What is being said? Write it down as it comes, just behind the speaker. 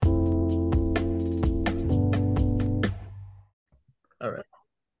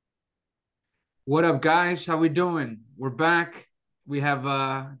What up, guys? How we doing? We're back. We have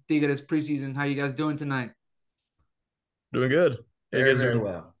Tigres preseason. How you guys doing tonight? Doing good. How you Very, guys very doing?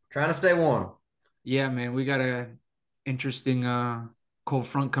 well. Trying to stay warm. Yeah, man. We got a interesting cold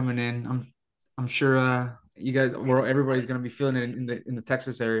front coming in. I'm sure you guys well everybody's gonna be feeling it in the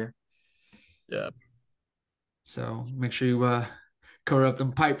Texas area. Yeah. So make sure you cover up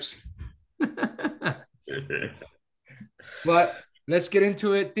them pipes. But let's get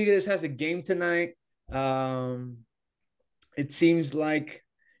into it. Tigres has a game tonight. Um, it seems like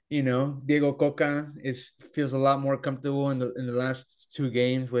Diego Cocca is feels a lot more comfortable in the last two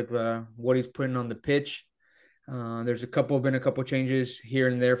games with what he's putting on the pitch. There's been a couple changes here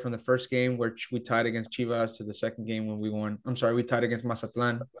and there from the first game where we tied against Chivas to the second game when we won. I'm sorry, we tied against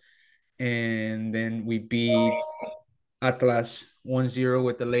Mazatlan, and then we beat Atlas 1-0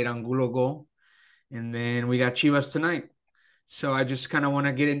 with the late Angulo goal, and then we got Chivas tonight. So I just kind of want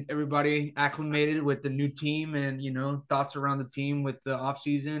to get everybody acclimated with the new team and thoughts around the team with the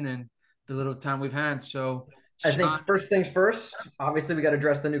offseason and the little time we've had. So I Sean, think first things first, obviously we got to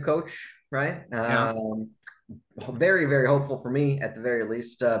address the new coach, right? yeah, Very, very hopeful for me at the very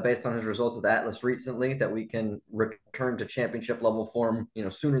least, based on his results with Atlas recently, that we can return to championship level form,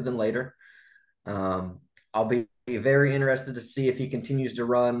 sooner than later. Um, I'll be very interested to see if he continues to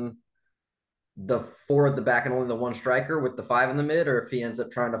run the four at the back and only the one striker with the five in the mid, or if he ends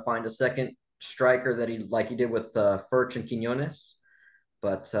up trying to find a second striker that he did with Furch and Quinones.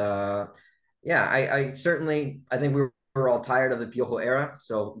 But yeah, I certainly I think we were all tired of the Piojo era,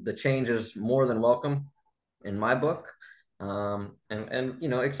 so the change is more than welcome in my book. And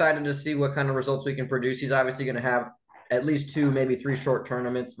excited to see what kind of results we can produce. He's obviously going to have at least two, maybe three short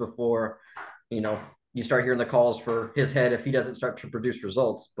tournaments before you know you start hearing the calls for his head if he doesn't start to produce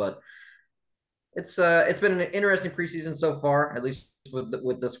results. But it's been an interesting preseason so far, at least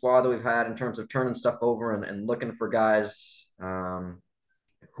with the squad that we've had in terms of turning stuff over and looking for guys.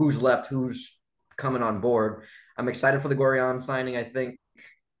 Who's left, who's coming on board. I'm excited for the Gorion signing. I think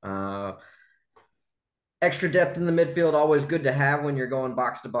uh, extra depth in the midfield always good to have when you're going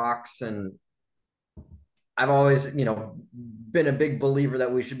box to box. And I've always, been a big believer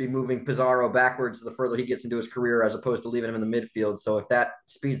that we should be moving Pizarro backwards the further he gets into his career, as opposed to leaving him in the midfield. So if that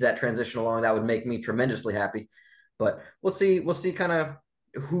speeds that transition along, that would make me tremendously happy. But we'll see. We'll see kind of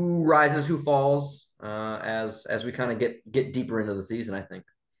who rises, who falls, as we kind of get deeper into the season, I think.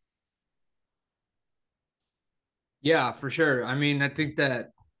 yeah, for sure. I mean, I think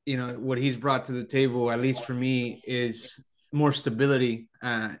that what he's brought to the table, at least for me, is more stability.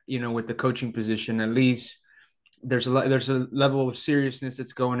 With the coaching position, at least there's a level of seriousness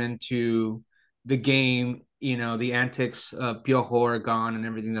that's going into the game. The antics of Piojo are gone and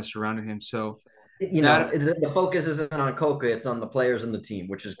everything that surrounded him. So that, The focus isn't on Coca, it's on the players and the team,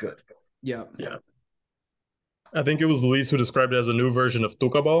 which is good. yeah, Yeah. I think it was Luis who described it as a new version of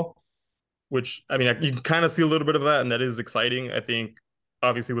Tuca ball, which I mean you can kind of see a little bit of that, and that is exciting. I think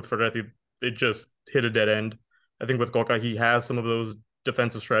obviously with Ferretti, it just hit a dead end. I think with Coca, he has some of those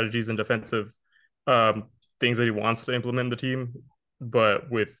defensive strategies and defensive um, things that he wants to implement in the team, but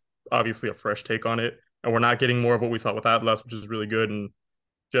with obviously a fresh take on it. And we're not getting more of what we saw with Atlas, which is really good and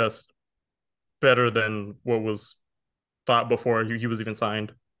just better than what was thought before he was even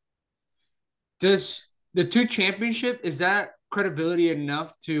signed. does the two championship, is that credibility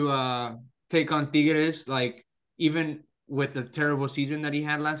enough to take on Tigres, like even with the terrible season that he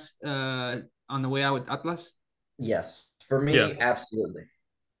had last on the way out with Atlas? Yes, for Yeah. me, absolutely.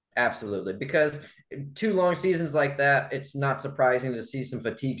 Absolutely. Because two long seasons like that, it's not surprising to see some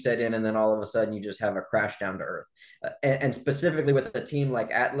fatigue set in, and then all of a sudden you just have a crash down to earth. And specifically with a team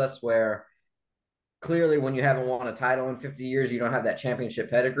like Atlas, where clearly when you haven't won a title in 50 years, you don't have that championship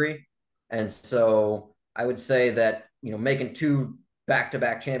pedigree. And so I would say that, making two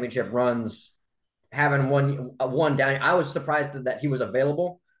back-to-back championship runs, having one down, I was surprised that he was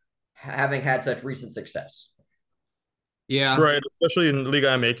available, having had such recent success. Yeah, Right, especially in Liga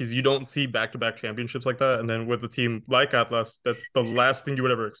MX, you don't see back-to-back championships like that. And then with a team like Atlas, that's the last thing you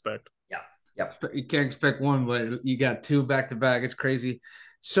would ever expect. Yeah. Yep. you can't expect one, but you got two back to back. It's crazy.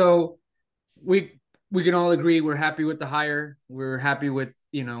 So we can all agree we're happy with the hire. We're happy with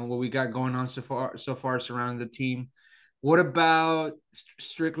what we got going on so far surrounding the team. What about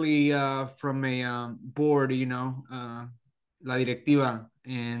strictly from a board? La directiva,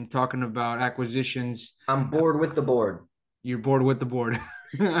 and talking about acquisitions. I'm bored with the board. You're bored with the board.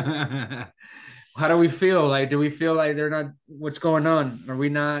 How do we feel? Like, do we feel like they're not? What's going on? Are we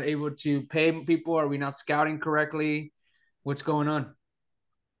not able to pay people? Are we not scouting correctly? What's going on?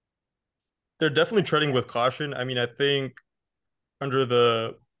 They're definitely treading with caution. I mean, I think under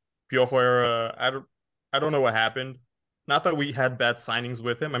the Piojo era, I don't know what happened. Not that we had bad signings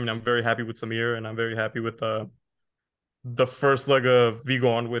with him. I mean, I'm very happy with Samir, and I'm very happy with the first leg of Vigo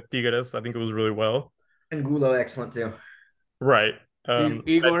on with Tigres. I think it was really well. And Gulo, excellent too. Right.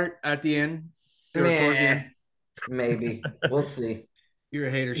 Igor at the end or towards the Meh, end. maybe. We'll see. You're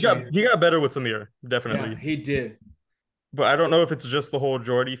a hater, he got Shane. he got better with Samir, Yeah, definitely. he did. But I don't know if it's just the whole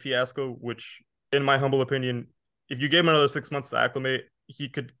Jordy fiasco, which, in my humble opinion, if you gave him another 6 months to acclimate, you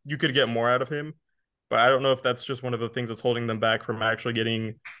could get more out of him. But I don't know if that's just one of the things that's holding them back from actually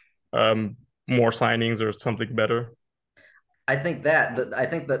getting um, more signings or something better. I think that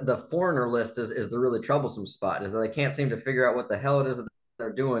the foreigner list is the really troublesome spot, is that they can't seem to figure out what the hell it is that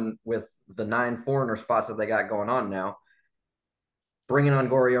they're doing with the 9 foreigner spots that they got going on now. Bringing on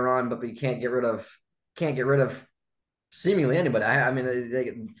Gorriaran, but you can't get rid of seemingly anybody. I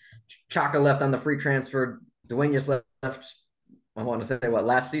mean, Chaka left on the free transfer. Duenas left. I want to say what,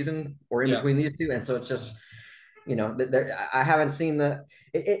 last season or in Yeah. between these two, and so it's just, I haven't seen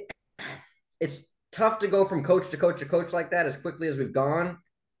it's tough to go from coach to coach to coach like that as quickly as we've gone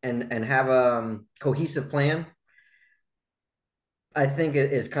and have a cohesive plan. I think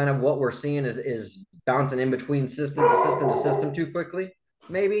it is kind of what we're seeing is bouncing in between system to system to system too quickly,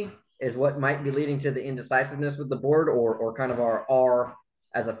 maybe, is what might be leading to the indecisiveness with the board, or kind of our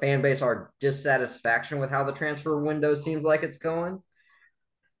as a fan base, our dissatisfaction with how the transfer window seems like it's going.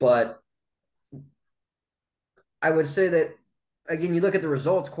 But I would say that, again, you look at the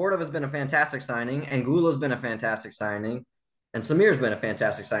results, Cordova's been a fantastic signing, and Gulo's been a fantastic signing, and Samir's been a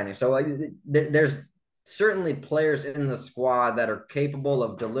fantastic signing. So there's certainly players in the squad that are capable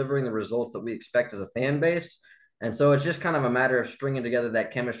of delivering the results that we expect as a fan base. And so it's just kind of a matter of stringing together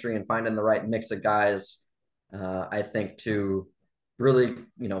that chemistry and finding the right mix of guys, I think, to really,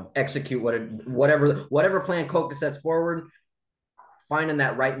 execute whatever plan Cocca sets forward, finding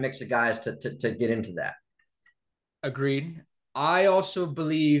that right mix of guys to get into that. Agreed. I also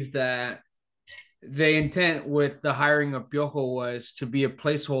believe that the intent with the hiring of Piojo was to be a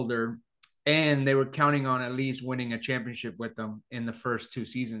placeholder, and they were counting on at least winning a championship with them in the first 2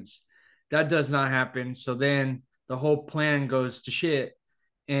 seasons. That does not happen. So then the whole plan goes to shit.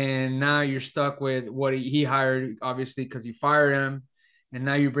 And now you're stuck with what he hired, obviously, because you fired him. And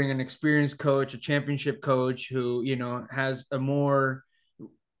now you bring an experienced coach, a championship coach who, has a more,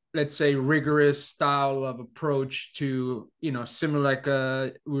 let's say, rigorous style of approach to, similar like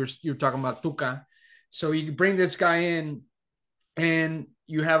you were talking about Tuca. So you bring this guy in, and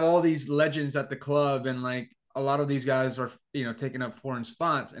you have all these legends at the club, and like a lot of these guys are, taking up foreign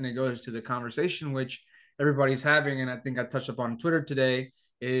spots, and it goes to the conversation which everybody's having, and I think I touched upon Twitter today,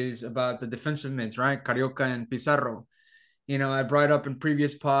 is about the defensive mids, right? Carioca and Pizarro. I brought up in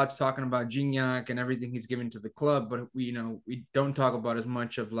previous pods talking about Gignac and everything he's given to the club, but we don't talk about as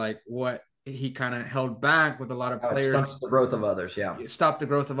much of like what he kind of held back with a lot of players. Stunts the growth of others, yeah. Stop the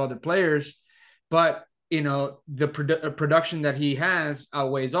growth of other players, but the production that he has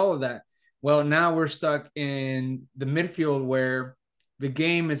outweighs all of that. Well, now we're stuck in the midfield where the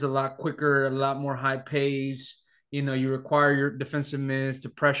game is a lot quicker, a lot more high pace. You require your defensive minutes to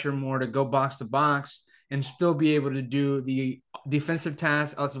pressure more, to go box to box, and still be able to do the defensive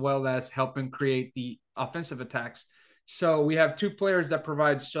tasks as well as helping create the offensive attacks. So we have two players that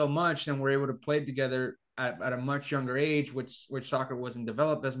provide so much, and we're able to play together at a much younger age, which soccer wasn't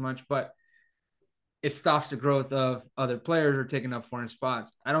developed as much, but it stops the growth of other players or taking up foreign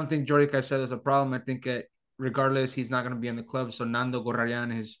spots. I don't think Jordi Caicedo is a problem. I think regardless, he's not going to be in the club, so Nando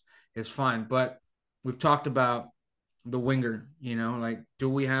Gorrian is fine. But we've talked about the winger, like, do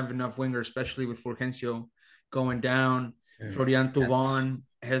we have enough winger, especially with Fulgencio going down? Florian Thauvin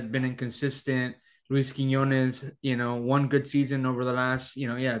has been inconsistent. Luis Quiñones, one good season over the last,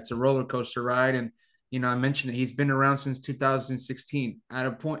 it's a roller coaster ride. And, I mentioned that he's been around since 2016. At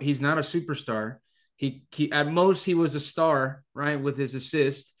a point, he's not a superstar. He at most he was a star, right, with his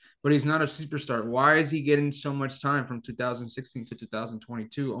assist, but he's not a superstar. Why is he getting so much time from 2016 to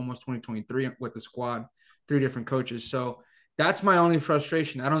 2022, almost 2023 with the squad, 3 different coaches? So that's my only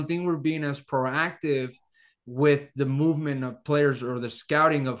frustration. I don't think we're being as proactive with the movement of players or the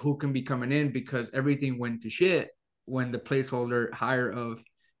scouting of who can be coming in, because everything went to shit when the placeholder hire of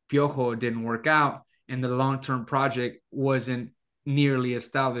Piojo didn't work out, and the long-term project wasn't nearly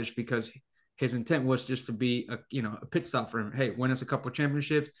established because his intent was just to be a pit stop for him. Hey, win us a couple of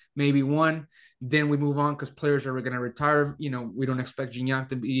championships, maybe one, then we move on because players are going to retire. We don't expect Gignac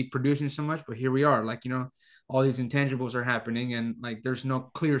to be producing so much, but here we are. Like, all these intangibles are happening, and like there's no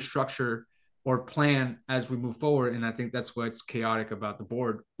clear structure or plan as we move forward. And I think that's what's chaotic about the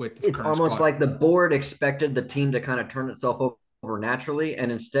board with this It's almost squad. like the board expected the team to kind of turn itself over naturally,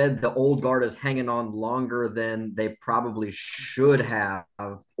 and instead the old guard is hanging on longer than they probably should have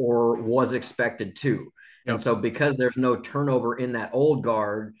or was expected to. Yep. And so because there's no turnover in that old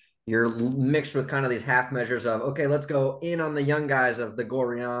guard, you're mixed with kind of these half measures of, okay, let's go in on the young guys of the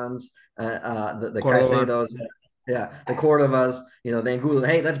Gorians, the Caicedos, the Cordovas, the Angulo.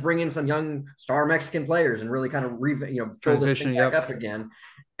 Hey, let's bring in some young star Mexican players and really kind of throw this thing back up again.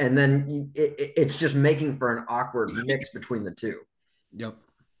 And then it's just making for an awkward mix between the two. Yep.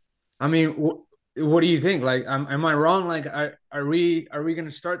 I mean, what do you think? Like, am I wrong? Like, are we going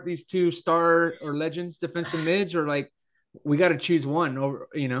to start these two star or legends defensive mids, or like we got to choose one over?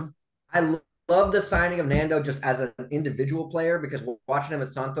 I love the signing of Nando just as an individual player, because watching him at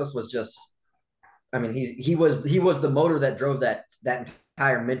Santos was just, I mean, he was the motor that drove that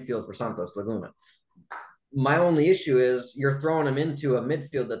entire midfield for Santos Laguna. My only issue is you're throwing him into a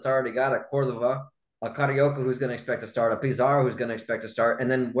midfield that's already got a Cordova, a Carioca who's going to expect to start, a Pizarro who's going to expect to start,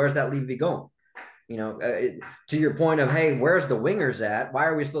 and then where's that leave Vigon? To your point of, hey, where's the wingers at? Why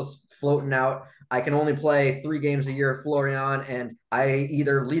are we still floating out? I can only play 3 games a year, Florian, and I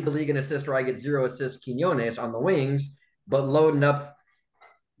either lead the league in assists or I get 0 assists, Quinones on the wings, but loading up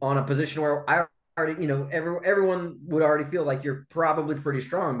on a position where I already, everyone would already feel like you're probably pretty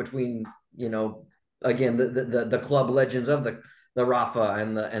strong between, again, the club legends of the Rafa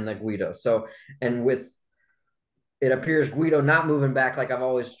and the Guido. So, and with it appears Guido not moving back like I've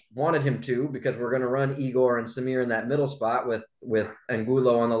always wanted him to, because we're going to run Igor and Samir in that middle spot with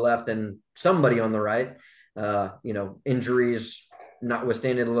Angulo on the left and somebody on the right. Injuries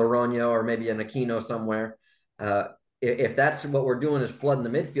notwithstanding Laronio or maybe an Aquino somewhere. If that's what we're doing is flooding the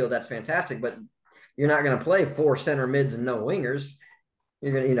midfield, that's fantastic. But you're not going to play 4 center mids and no wingers.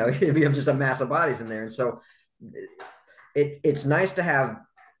 You're going to, be just a mass of bodies in there. And so it's nice to have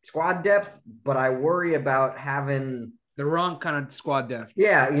squad depth, but I worry about having the wrong kind of squad depth.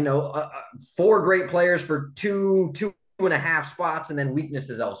 Yeah, 4 great players for two and a half spots, and then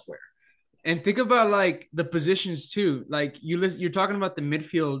weaknesses elsewhere. And think about like the positions too. Like you're talking about the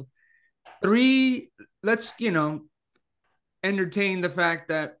midfield 3. Let's entertain the fact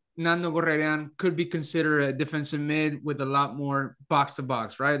that Nando Gorrerian could be considered a defensive mid with a lot more box to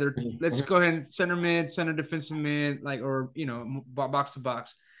box, right? Let's go ahead and center defensive mid, box to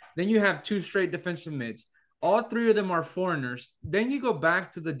box. Then you have 2 straight defensive mids. All 3 of them are foreigners. Then you go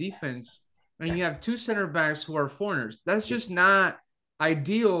back to the defense and you have 2 center backs who are foreigners. That's just not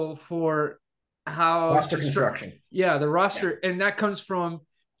ideal for how roster construction. Yeah, the roster. Yeah. And that comes from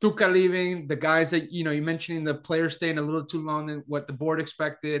Tuca leaving, the guys that, you mentioning the players staying a little too long than what the board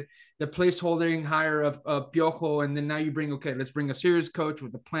expected, the placeholding hire of Piojo, and then now you let's bring a serious coach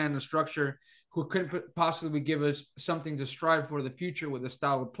with a plan, a structure, who could possibly give us something to strive for the future with a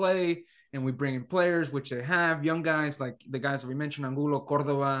style of play, and we bring in players, which they have, young guys like the guys that we mentioned, Angulo,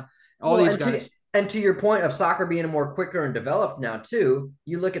 Cordova, these guys. And to your point of soccer being more quicker and developed now too,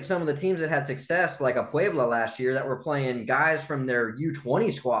 you look at some of the teams that had success, like a Puebla last year, that were playing guys from their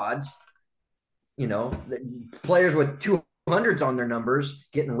U20 squads, players with 200s on their numbers,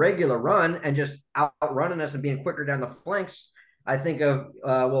 getting regular run and just outrunning us and being quicker down the flanks. I think of,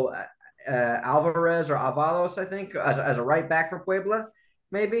 Alvarez or Avalos, I think, as a right back for Puebla,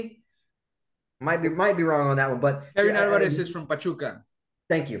 maybe. Might be wrong on that one, but Alvarez is from Pachuca.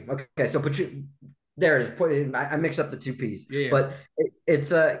 Thank you. Okay, so there it is. I mix up the 2 P's. Yeah. But it's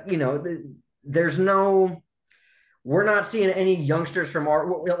there's no, we're not seeing any youngsters from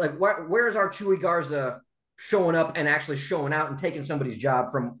where's our Chuy Garza showing up and actually showing out and taking somebody's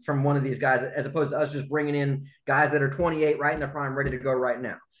job from one of these guys, as opposed to us just bringing in guys that are 28 right in their prime, ready to go right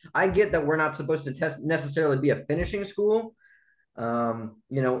now. I get that we're not supposed to necessarily be a finishing school.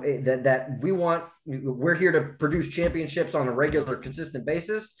 That we're here to produce championships on a regular, consistent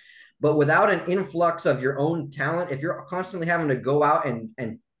basis, but without an influx of your own talent, if you're constantly having to go out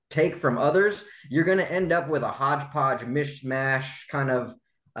and take from others, you're going to end up with a hodgepodge, mishmash kind of,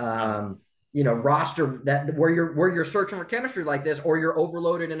 roster that where you're searching for chemistry like this, or you're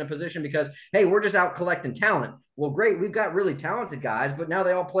overloaded in a position because, hey, we're just out collecting talent. Well, great, we've got really talented guys, but now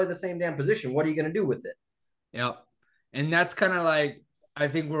they all play the same damn position. What are you going to do with it? Yep. And that's kind of like, I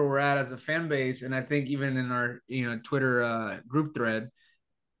think, where we're at as a fan base. And I think even in our, Twitter group thread,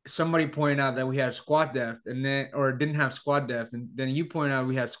 somebody pointed out that we have squad depth or didn't have squad depth. And then you point out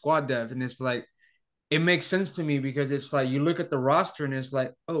we have squad depth. And it's like, it makes sense to me, because it's like, you look at the roster and it's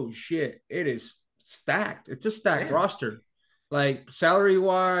like, oh shit, it is stacked. It's a stacked roster. Like salary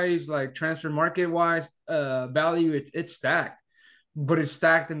wise, like transfer market wise, value, it's stacked. But it's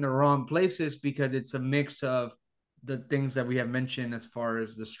stacked in the wrong places, because it's a mix of the things that we have mentioned as far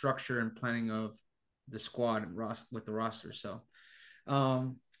as the structure and planning of the squad with the roster. So,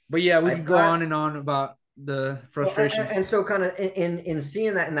 but yeah, we could go on and on about the frustrations. And so kind of in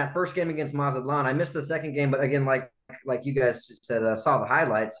seeing that in that first game against Mazatlan, I missed the second game, but again, like you guys said, saw the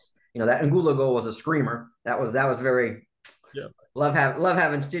highlights. That Angulo goal was a screamer. That was very love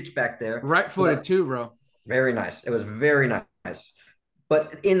having Stitch back there. Right footed too, bro. Very nice. It was very nice.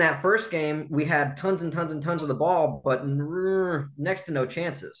 But in that first game, we had tons and tons and tons of the ball, but next to no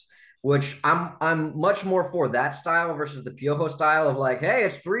chances. Which I'm much more for that style versus the Piojo style of like, hey,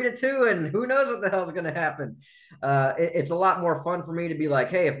 it's 3-2, and who knows what the hell's going to happen. It's a lot more fun for me to be like,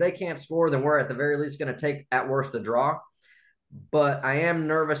 hey, if they can't score, then we're at the very least going to take at worst a draw. But I am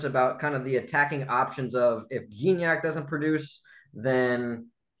nervous about kind of the attacking options of if Gignac doesn't produce, then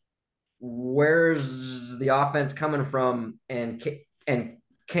where's the offense coming from, and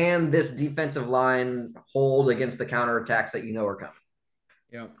can this defensive line hold against the counterattacks that are coming?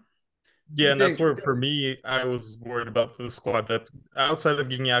 Yeah. Yeah, and that's where, for me, I was worried about the squad depth. Outside of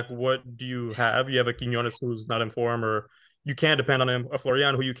Gignac, what do you have? You have a Quinones who's not in form, or you can't depend on him. A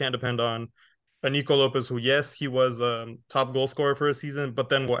Florian who you can't depend on. A Nico Lopez who, yes, he was top goal scorer for a season, but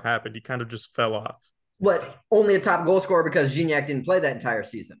then what happened? He kind of just fell off. But only a top goal scorer because Gignac didn't play that entire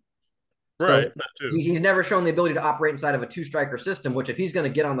season. Right, so he's never shown the ability to operate inside of a two-striker system, which if he's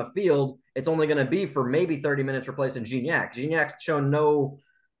going to get on the field, it's only going to be for maybe 30 minutes replacing Gignac. Gignac's shown no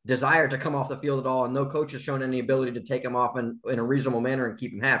desire to come off the field at all, and no coach has shown any ability to take him off in a reasonable manner and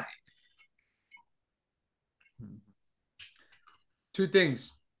keep him happy. Two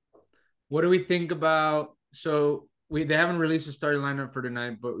things. What do we think about – so they haven't released a starting lineup for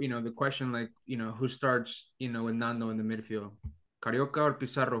tonight, but, the question, like, who starts, with Nando in the midfield? Carioca or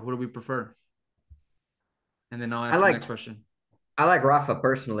Pizarro? Who do we prefer? And then I'll ask the next question. I like Rafa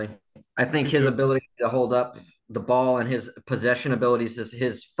personally. I think his ability to hold up the ball and his possession abilities is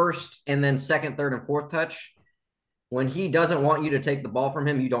his first and then second, third, and fourth touch. When he doesn't want you to take the ball from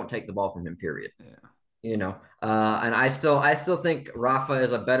him, you don't take the ball from him, period. Yeah. And I still think Rafa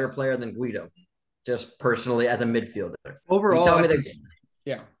is a better player than Guido, just personally as a midfielder. Overall,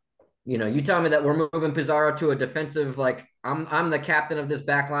 you tell me that we're moving Pizarro to a defensive, like I'm the captain of this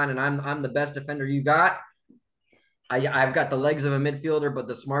back line and I'm the best defender you got. I've got the legs of a midfielder, but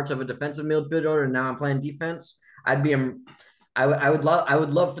the smarts of a defensive midfielder, and now I'm playing defense. I would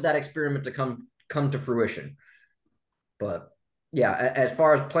love for that experiment to come to fruition. But yeah, as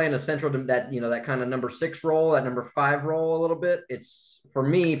far as playing a central, that kind of number 6 role, that number 5 role a little bit, it's, for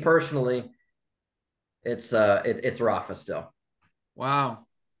me personally, it's Rafa still. Wow.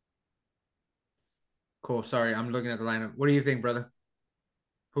 Cool. Sorry, I'm looking at the lineup. What do you think, brother?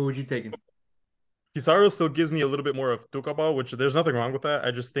 Who would you take in? Pizarro still gives me a little bit more of Tucabal, which there's nothing wrong with that.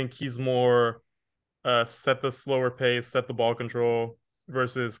 I just think he's more set the slower pace, set the ball control,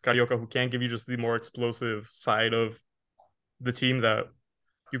 versus Carioca, who can give you just the more explosive side of the team that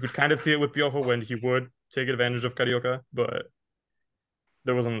you could kind of see it with Piojo when he would take advantage of Carioca, but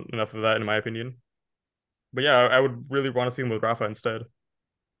there wasn't enough of that in my opinion. But yeah, I would really want to see him with Rafa instead.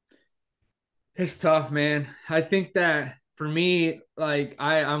 It's tough, man. I think that for me, like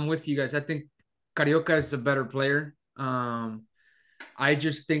I'm with you guys. I think Carioca is a better player. I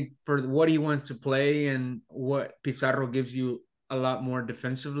just think for what he wants to play and what Pizarro gives you a lot more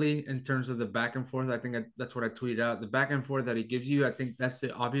defensively in terms of the back and forth. I think that's what I tweeted out. The back and forth that he gives you, I think that's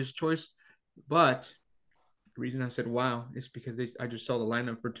the obvious choice. But the reason I said wow is because I just saw the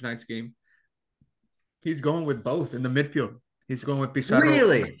lineup for tonight's game. He's going with both in the midfield. He's going with Pizarro.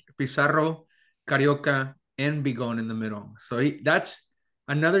 Really? Pizarro, Carioca, and Bigon in the middle. So that's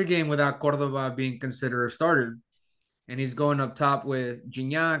another game without Córdoba being considered a starter. And he's going up top with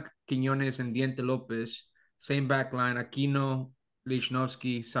Gignac, Quiñones, and Diente Lopez. Same back line, Aquino,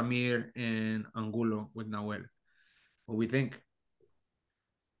 Lichnowsky, Samir, and Angulo with Nahuel. What do we think?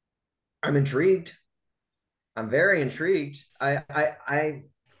 I'm intrigued. I'm very intrigued. I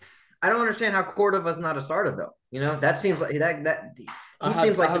don't understand how Cordova's not a starter though. That seems like that he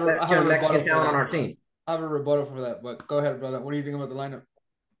seems like the best Mexican talent on our team. I have a rebuttal for that, but go ahead, brother. What do you think about the lineup?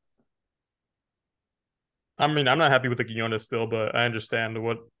 I mean, I'm not happy with the Quinones still, but I understand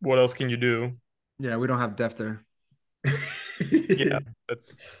what else can you do? Yeah, we don't have depth there. Yeah,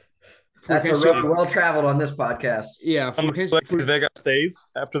 that's a road well traveled on this podcast. Yeah, Alexis Vega stays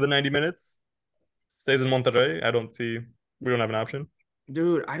after the 90 minutes. Stays in Monterrey. We don't have an option.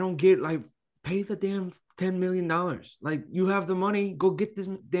 Dude, I don't get, like, pay the damn $10 million. Like, you have the money, go get this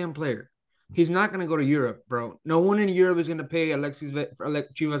damn player. He's not gonna go to Europe, bro. No one in Europe is gonna pay Alexis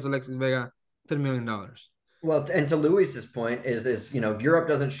Vega $10 million. Well, and to Luis's point is Europe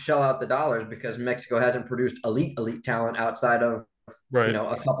doesn't shell out the dollars because Mexico hasn't produced elite talent outside of Right.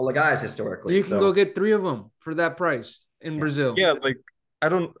 a couple of guys historically. You can go So get 3 of them for that price in yeah. Brazil. Yeah, like I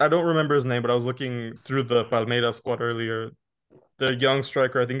don't remember his name, but I was looking through the Palmeiras squad earlier. The young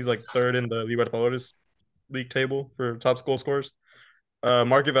striker, I think he's like third in the Libertadores league table for top goal scorers.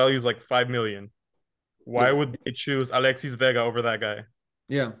 Market value is like 5 million. Why Yeah. would they choose Alexis Vega over that guy?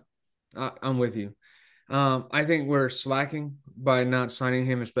 Yeah, I'm with you. I think we're slacking by not signing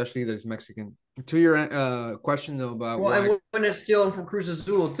him, especially that he's Mexican. To your question though about Well, and why, when it's stealing from Cruz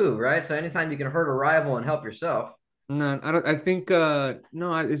Azul too, right? So anytime you can hurt a rival and help yourself. no, I don't. I think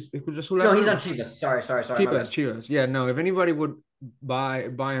no, it's just No, he's on Chivas. Sorry, my Chivas, bad. Chivas. Yeah, no. If anybody would buy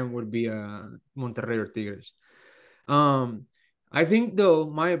him, would be Monterrey or Tigres. Um, I think though,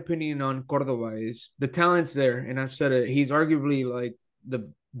 my opinion on Cordova is the talent's there, and I've said it. He's arguably like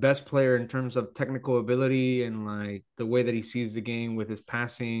the best player in terms of technical ability and like the way that he sees the game with his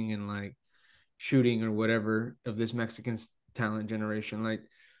passing and like shooting or whatever of this Mexican talent generation. Like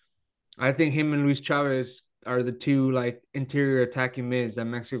I think him and Luis Chavez are the two like interior attacking mids that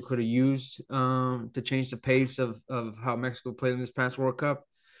Mexico could have used to change the pace of how Mexico played in this past World Cup,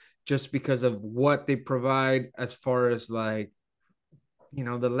 just because of what they provide as far as like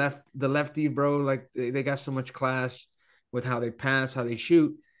the lefty bro, like they got so much class with how they pass, how they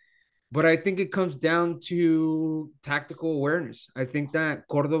shoot. But I think it comes down to tactical awareness. I think that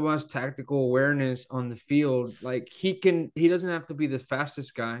Cordoba's tactical awareness on the field, like he doesn't have to be the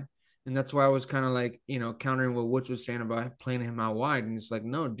fastest guy. And that's why I was kind of like, countering what Woods was saying about playing him out wide. And it's like,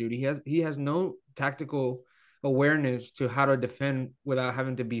 no, dude, he has no tactical awareness to how to defend without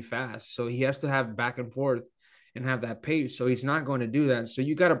having to be fast. So he has to have back and forth and have that pace. So he's not going to do that. So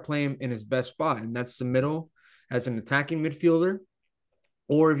you got to play him in his best spot, and that's the middle as an attacking midfielder,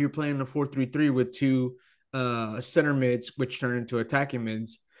 or if you're playing a 4-3-3 with two center mids, which turn into attacking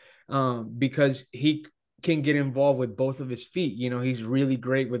mids, because he can get involved with both of his feet. He's really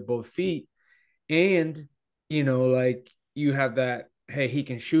great with both feet. And, like you have that, hey, he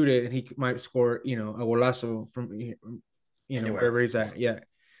can shoot it and he might score, a golazo from, Anywhere. wherever he's at. Yeah.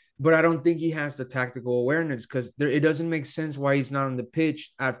 But I don't think he has the tactical awareness because it doesn't make sense why he's not on the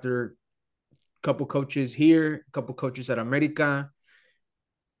pitch after a couple coaches here, a couple coaches at America.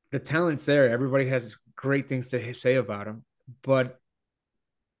 The talent's there. Everybody has great things to say about him. But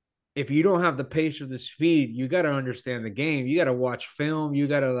if you don't have the pace or the speed, you got to understand the game. You got to watch film. You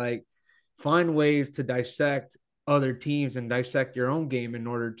got to like find ways to dissect other teams and dissect your own game in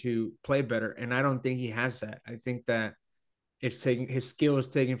order to play better. And I don't think he has that. I think that his skill is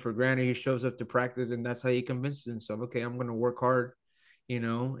taken for granted. He shows up to practice, and that's how he convinces himself. Okay, I'm going to work hard,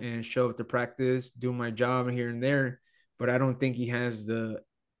 and show up to practice, do my job here and there. But I don't think he has the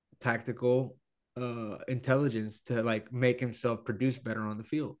tactical intelligence to like make himself produce better on the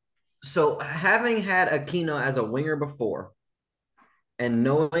field. So having had Aquino as a winger before and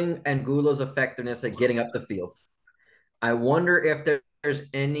knowing Angulo's effectiveness at getting up the field, I wonder if there's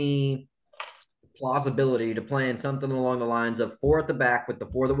any plausibility to playing something along the lines of 4 at the back with the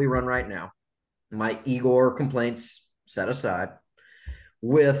 4 that we run right now. My Igor complaints set aside,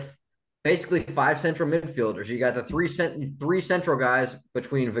 with basically 5 central midfielders. You got the three central guys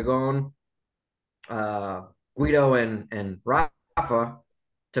between Vigon, Guido, and Rafa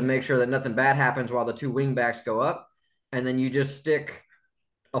to make sure that nothing bad happens while the 2 wing backs go up. And then you just stick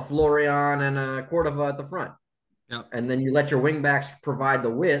a Florian and a Cordova at the front. Yep. And then you let your wing backs provide the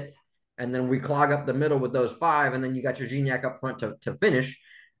width. And then we clog up the middle with those 5. And then you got your Gignac up front to finish.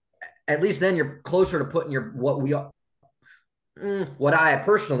 At least then you're closer to putting what I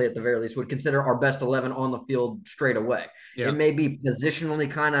personally, at the very least, would consider our best 11 on the field straight away. Yeah. It may be positionally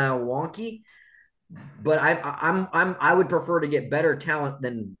kind of wonky, but I would prefer to get better talent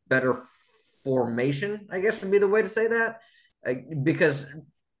than better formation, I guess would be the way to say that, because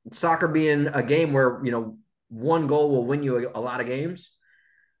soccer being a game where one goal will win you a lot of games.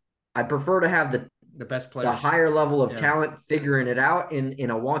 I prefer to have the best players, the higher level of talent figuring it out in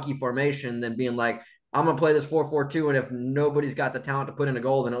a wonky formation than being like, I'm going to play this 4-4-2, and if nobody's got the talent to put in a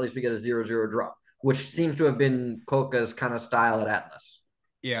goal, then at least we get a 0-0 draw, which seems to have been Cocca's kind of style at Atlas.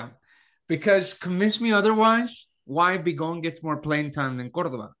 Yeah, because convince me otherwise. Why Bigon gets more playing time than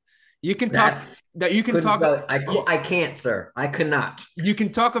Cordova? You can talk that you can talk. I can't, sir. I could not. You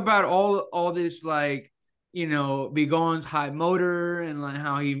can talk about all this like Bigon's high motor and like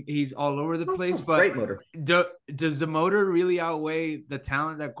how he's all over the place, but great motor. Does the motor really outweigh the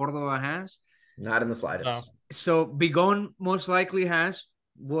talent that Cordova has? Not in the slightest. No. So Bigon most likely has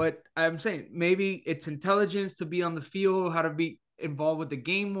what I'm saying. Maybe it's intelligence to be on the field, how to be involved with the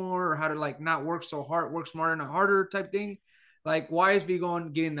game more, or how to like not work so hard, work smarter, not harder type thing. Like, why is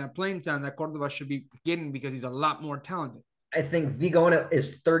Bigon getting that playing time that Cordova should be getting because he's a lot more talented? I think Vigona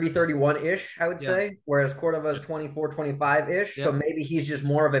is 30-31-ish, I would Yeah. say, whereas Cordova is 24-25-ish. Yeah. So maybe he's just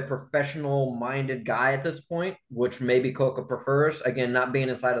more of a professional-minded guy at this point, which maybe Coca prefers. Again, not being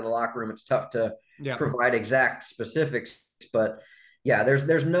inside of the locker room, it's tough to Yeah. provide exact specifics. But yeah,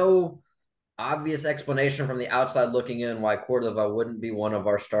 there's no obvious explanation from the outside looking in why Cordova wouldn't be one of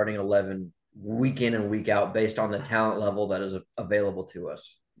our starting 11 week in and week out based on the talent level that is available to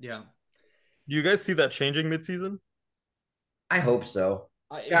us. Yeah. Do you guys see that changing midseason? I hope so.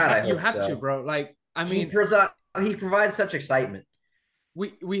 God, I You hope have to, so. bro. Like, I mean, He provides such excitement.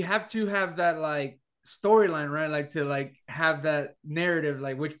 we have to have that like storyline, right? Like to like have that narrative,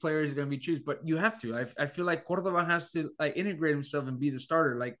 like which player is going to be choose. But you have to. I feel like Cordova has to like integrate himself and be the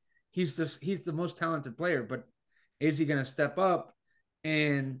starter. Like he's the most talented player, but is he going to step up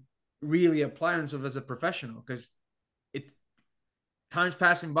and really apply himself as a professional? Because it time's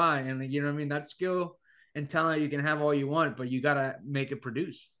passing by, and you know what I mean. That skill and talent you can have all you want, but you gotta make it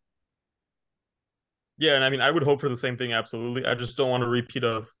produce. Yeah, and I mean, I would hope for the same thing. Absolutely. I just don't want a repeat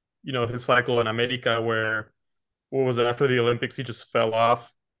of his cycle in America, where what was it after the Olympics? He just fell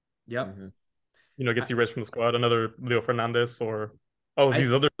off. Yep. Mm-hmm. Gets erased from the squad. Another Leo Fernandez or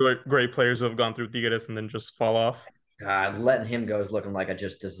these other great players who have gone through Tigres and then just fall off. God, letting him go is looking like a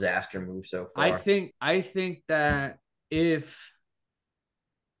just disaster move so I far. think that if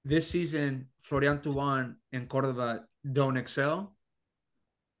this season Florian Tuan and Cordova don't excel,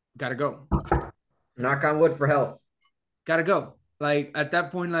 gotta go. Knock on wood for health. Gotta go. Like at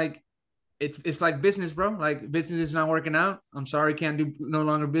that point, like it's like business, bro. Like business is not working out. I'm sorry, can't do no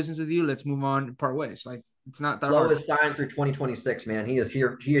longer business with you. Let's move on, part ways. Like it's not that Lowe hard. is signed through 2026, man. He is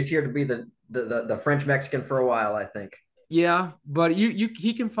here. He is here to be the French Mexican for a while, I think. Yeah, but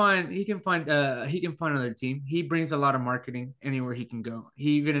he can find another team. He brings a lot of marketing anywhere he can go.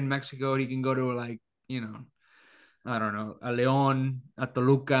 He even in Mexico, he can go to like, I don't know, a Leon, a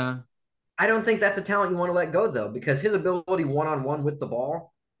Toluca. I don't think that's a talent you want to let go though, because his ability one-on-one with the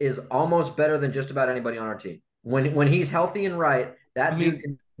ball is almost better than just about anybody on our team. When he's healthy and right, that dude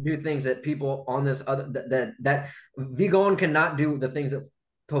can do things that people on this other that Vigon cannot do the things that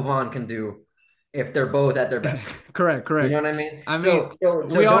Pavan can do if they're both at their best. Correct. You know what I mean? So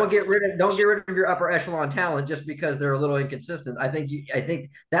don't get rid of your upper echelon talent just because they're a little inconsistent. I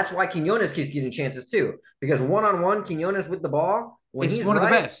think that's why Quinones keeps getting chances too, because one-on-one Quinones with the ball when he's he's one of the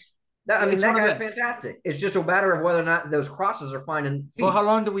best. That guy's fantastic. It's just a matter of whether or not those crosses are finding feet. Well, how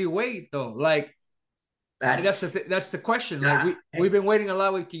long do we wait though? Like that's the question. Like we've been waiting a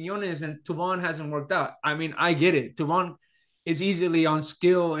lot with Quinones, and Tuvan hasn't worked out. I mean, I get it. Tuvan is easily on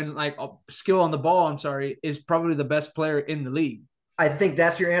skill and like skill on the ball. I'm sorry, is probably the best player in the league. I think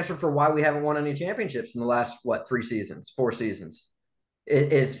that's your answer for why we haven't won any championships in the last 4 seasons.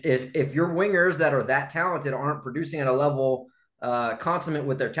 It is if your wingers that are that talented aren't producing at a level consummate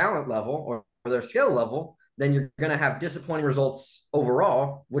with their talent level or their skill level, then you're going to have disappointing results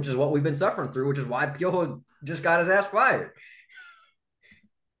overall, which is what we've been suffering through, which is why Piojo just got his ass fired.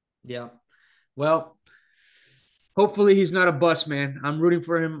 Yeah. Well, hopefully he's not a bust, man. I'm rooting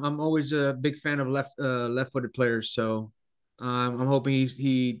for him. I'm always a big fan of left-footed players, so I'm hoping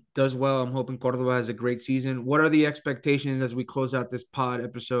he does well. I'm hoping Cordova has a great season. What are the expectations as we close out this pod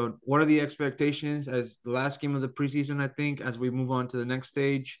episode? What are the expectations as the last game of the preseason, I think, as we move on to the next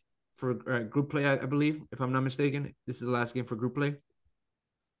stage for group play, I believe, if I'm not mistaken. This is the last game for group play.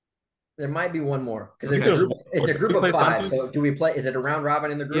 There might be one more because it's a group of 5. So do we play? Is it a round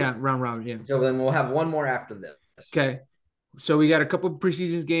robin in the group? Yeah, round robin, yeah. So then we'll have one more after this. Okay. So we got a couple of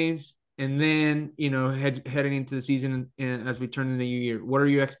preseason games. And then, heading into the season as we turn in the new year, what are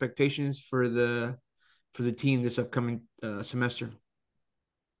your expectations for the team this upcoming semester?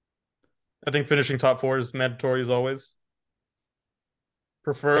 I think finishing top 4 is mandatory as always.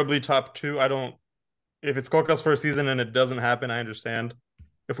 Preferably top 2. If it's Coca's first season and it doesn't happen, I understand.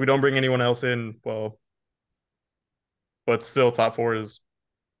 If we don't bring anyone else in, well, but still top 4 is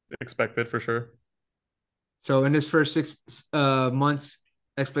expected for sure. So in this first 6 months,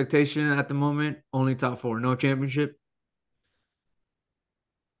 expectation at the moment, only top 4, no championship.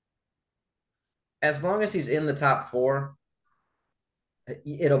 As long as he's in the top 4,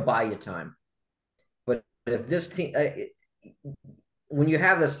 it'll buy you time. But if this team, when you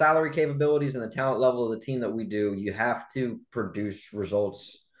have the salary capabilities and the talent level of the team that we do, you have to produce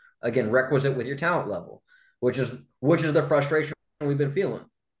results, again, requisite with your talent level, which is the frustration we've been feeling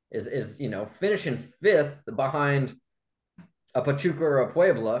is finishing 5th behind a Pachuca or a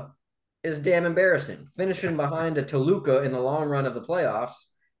Puebla is damn embarrassing. Finishing behind a Toluca in the long run of the playoffs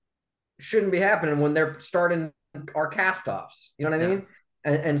shouldn't be happening when they're starting our cast-offs. You know what I mean?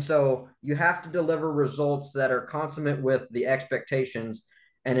 And so you have to deliver results that are consummate with the expectations.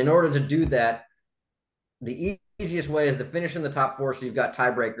 And in order to do that, the easiest way is to finish in the top four. So you've got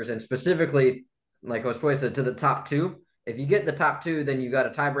tiebreakers, and specifically, like Josue said, to the top two. If you get the top two, then you got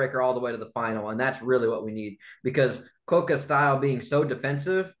a tiebreaker all the way to the final. And that's really what we need, because Cocca's style being so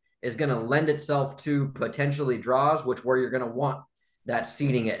defensive is going to lend itself to potentially draws, which where you're going to want that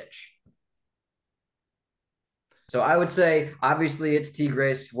seeding edge. So I would say, obviously, it's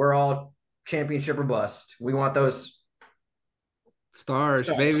Tigres. We're all championship or bust. We want those Stars,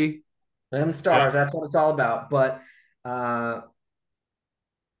 baby. And stars. That's what it's all about. But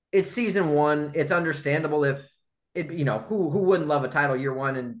it's season one. It's understandable if it, who wouldn't love a title year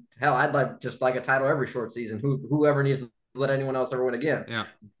one? And hell, I'd like a title every short season. Whoever needs to let anyone else ever win again. Yeah.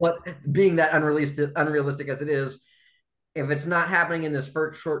 But being that unrealistic as it is, if it's not happening in this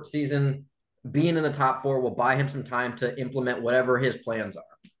first short season, being in the top four will buy him some time to implement whatever his plans are.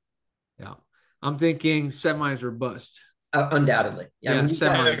 Yeah. I'm thinking semis or bust. Undoubtedly. Yeah, I mean,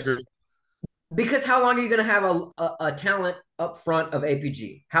 semis. Because how long are you going to have a talent up front of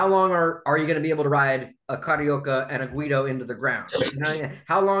APG? How long are you going to be able to ride a Carioca and a Guido into the ground?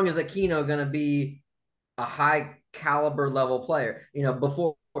 How long is Aquino going to be a high caliber level player?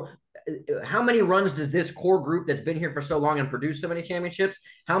 Before, how many runs does this core group that's been here for so long and produced so many championships,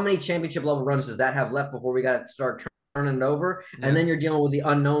 how many championship level runs does that have left before we got to start turning it over? Yeah. And then you're dealing with the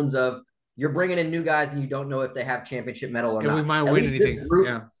unknowns of, you're bringing in new guys and you don't know if they have championship medal or not. We might win anything.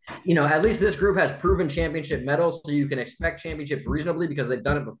 At least this group has proven championship medals, so you can expect championships reasonably because they've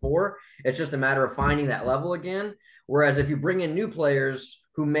done it before. It's just a matter of finding that level again. Whereas if you bring in new players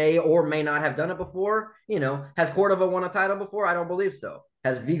who may or may not have done it before, has Cordova won a title before? I don't believe so.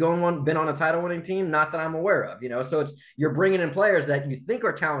 Has Vigon been on a title winning team? Not that I'm aware of, So you're bringing in players that you think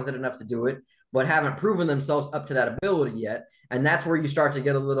are talented enough to do it, but haven't proven themselves up to that ability yet. And that's where you start to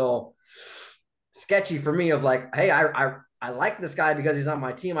get a little sketchy for me of like, hey, I like this guy because he's on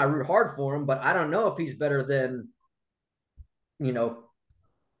my team. I root hard for him, but I don't know if he's better than, Sergio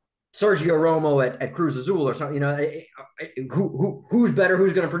Romo at Cruz Azul or something. Who's better?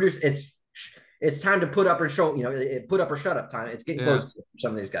 Who's going to produce? It's time to put up or show. Put up or shut up time. It's getting close to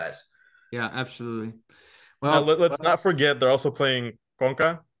some of these guys. Yeah, absolutely. Well, let's not forget they're also playing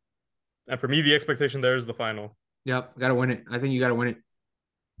Conca, and for me, the expectation there is the final. Yep, got to win it. I think you got to win it.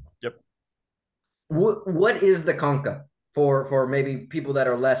 Yep. What is the Conca for maybe people that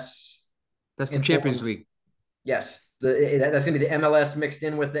are less? That's the Champions League. Yes, that's going to be the MLS mixed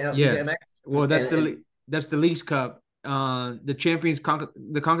in with the Liga MX. Well, that's the Leagues Cup. The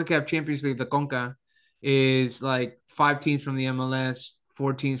CONCACAF Champions League, the Conca, is like 5 teams from the MLS,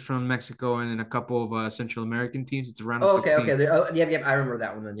 4 teams from Mexico, and then a couple of Central American teams. It's around 16. Okay. I remember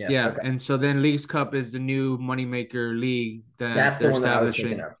that one then. Yes. Yeah, okay. And so then Leagues Cup is the new moneymaker league that's they're the one establishing. That I was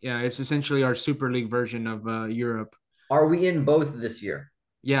thinking of. Yeah, it's essentially our Super League version of Europe. Are we in both this year?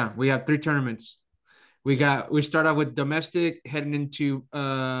 Yeah, we have 3 tournaments. We start out with domestic, heading into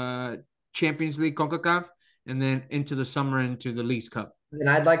Champions League, CONCACAF, and then into the summer into the Leagues Cup. And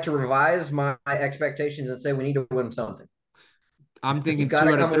I'd like to revise my expectations and say we need to win something. I'm thinking 2 out of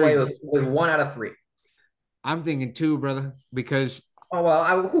 3. Got to come away with 1 out of 3. I'm thinking 2, brother, because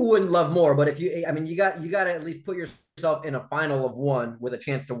who wouldn't love more? But if you got to at least put yourself in a final of 1 with a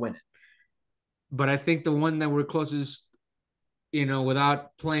chance to win it. But I think the one that we're closest,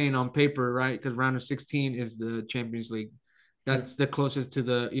 without playing on paper, right? Because round of 16 is the Champions League. That's the closest to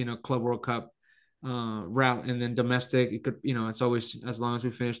the Club World Cup route, and then domestic. It could, it's always as long as we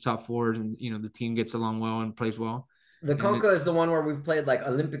finish top 4s and the team gets along well and plays well. The Conca is the one where we've played like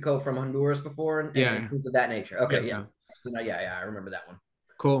Olympico from Honduras before and things of that nature. Okay, yeah. So, I remember that one.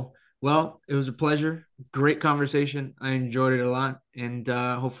 Cool. Well, it was a pleasure. Great conversation. I enjoyed it a lot, and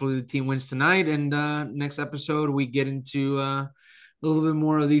hopefully the team wins tonight. And next episode we get into a little bit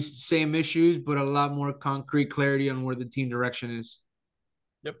more of these same issues, but a lot more concrete clarity on where the team direction is.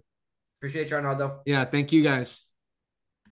 Yep. Appreciate you, Arnaldo. Yeah, thank you guys.